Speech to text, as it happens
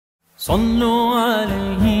صلوا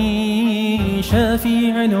عليه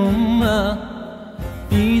شافع الأمة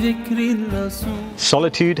في ذكر الرسول.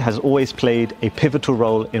 Solitude has always played a pivotal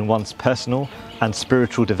role in one's personal and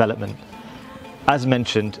spiritual development. As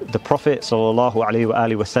mentioned, the Prophet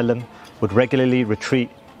ﷺ would regularly retreat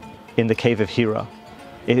in the cave of Hira.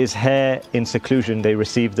 It is here in seclusion they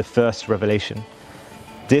received the first revelation.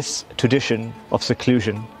 This tradition of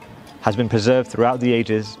seclusion has been preserved throughout the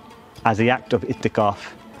ages as the act of ittikaf.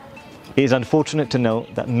 It is unfortunate to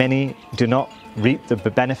note that many do not reap the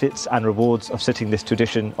benefits and rewards of sitting this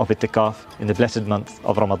tradition of ittikaf in the blessed month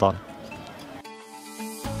of Ramadan.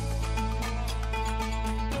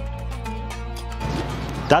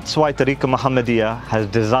 That's why Tareeqah Muhammadiyah has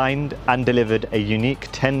designed and delivered a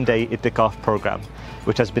unique 10-day ittikaf program,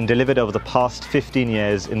 which has been delivered over the past 15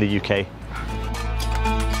 years in the UK.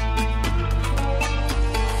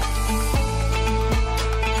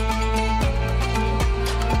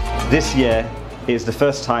 This year is the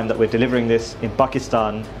first time that we're delivering this in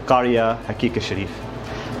Pakistan, Khariyah, Haqiqa Sharif.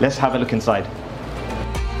 Let's have a look inside.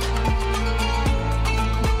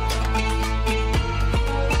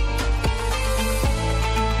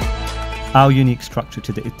 Our unique structure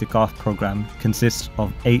to the ittikaf program consists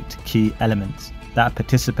of 8 key elements that a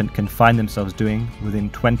participant can find themselves doing within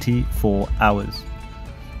 24 hours.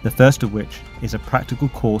 The first of which is a practical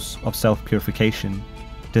course of self-purification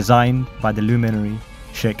designed by the Luminary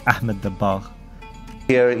Shaykh Ahmad Dabbāgh.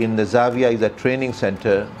 Here in the Zawiyah is a training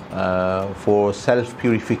center for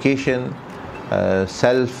self-purification,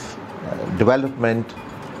 self-development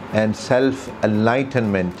and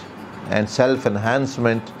self-enlightenment and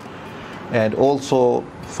self-enhancement, and also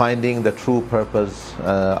finding the true purpose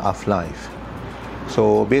of life.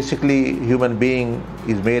 So basically, human being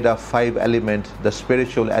is made of 5 elements: the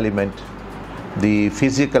spiritual element, the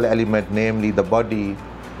physical element, namely the body,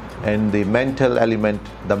 and the mental element,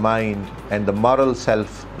 the mind, and the moral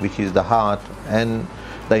self, which is the heart, and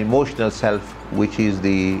the emotional self, which is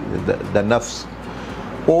the nafs.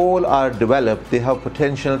 All are developed, they have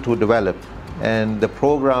potential to develop, and the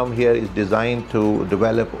program here is designed to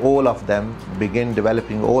develop all of them, begin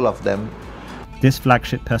developing all of them. This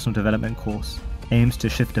flagship personal development course aims to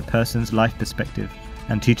shift a person's life perspective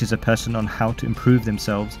and teaches a person on how to improve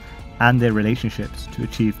themselves and their relationships to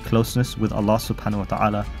achieve closeness with Allah subhanahu wa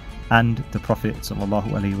ta'ala and the Prophet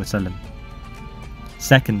ﷺ.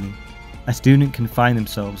 Secondly, a student can find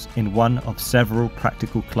themselves in one of several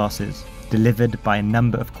practical classes delivered by a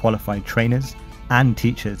number of qualified trainers and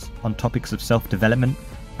teachers on topics of self-development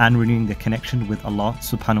and renewing their connection with Allah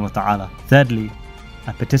subhanahu wa ta'ala. Thirdly,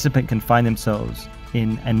 a participant can find themselves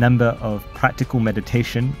in a number of practical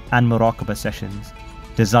meditation and muraqabah sessions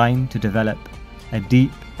designed to develop a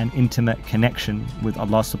deep and intimate connection with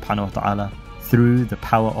Allah subhanahu wa ta'ala through the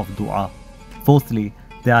power of dua. Fourthly,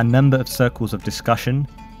 there are a number of circles of discussion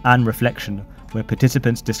and reflection where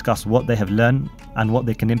participants discuss what they have learned and what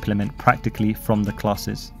they can implement practically from the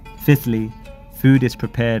classes. Fifthly, food is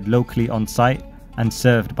prepared locally on site and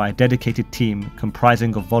served by a dedicated team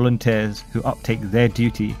comprising of volunteers who uptake their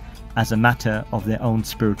duty as a matter of their own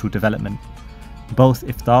spiritual development. Both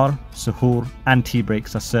iftar, suhoor and tea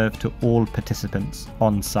breaks are served to all participants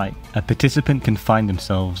on site. A participant can find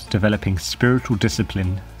themselves developing spiritual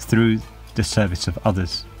discipline through the service of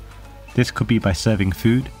others. This could be by serving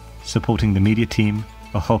food, supporting the media team,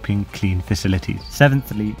 or helping clean facilities.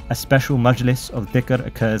 Seventhly, a special majlis of dhikr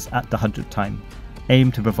occurs at the Tahajjud time,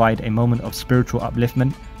 aimed to provide a moment of spiritual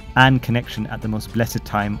upliftment and connection at the most blessed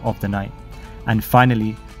time of the night. And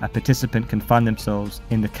finally, a participant can find themselves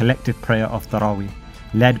in the collective prayer of Tarawih,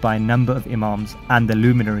 led by a number of Imams and the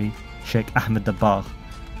Luminary Shaykh Ahmad Dabbāgh.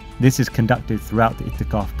 This is conducted throughout the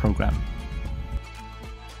ittikaf program.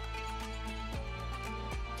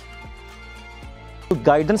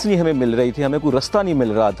 Guidance नहीं हमें मिल रही थी, हमें कोई रास्ता नहीं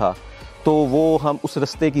मिल रहा था, तो वो हम उस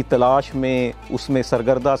रास्ते की तलाश में उसमें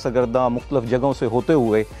सरगर्दा मुख्तलिफ जगहों से होते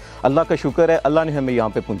हुए अल्लाह का शुक्र है, अल्लाह ने हमें यहाँ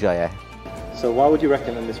पे पहुँचाया है. So why would you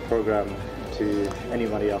recommend this program to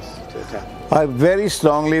anybody else to attend? I very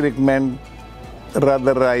strongly recommend,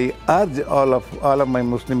 rather I urge all of my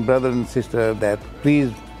Muslim brothers and sisters that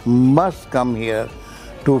please must come here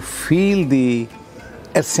to feel the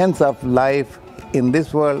essence of life in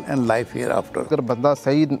this world and life hereafter. अगर बंदा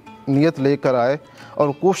सही नियत लेकर आए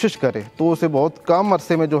और कोशिश करे तो उसे बहुत कम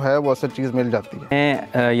अरसे में जो है वो असल चीज़ मिल जाती है.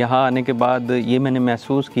 मैं यहाँ आने के बाद ये मैंने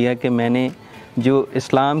महसूस किया कि मैंने जो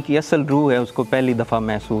इस्लाम की असल रूह है उसको पहली दफ़ा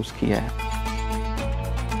महसूस किया है.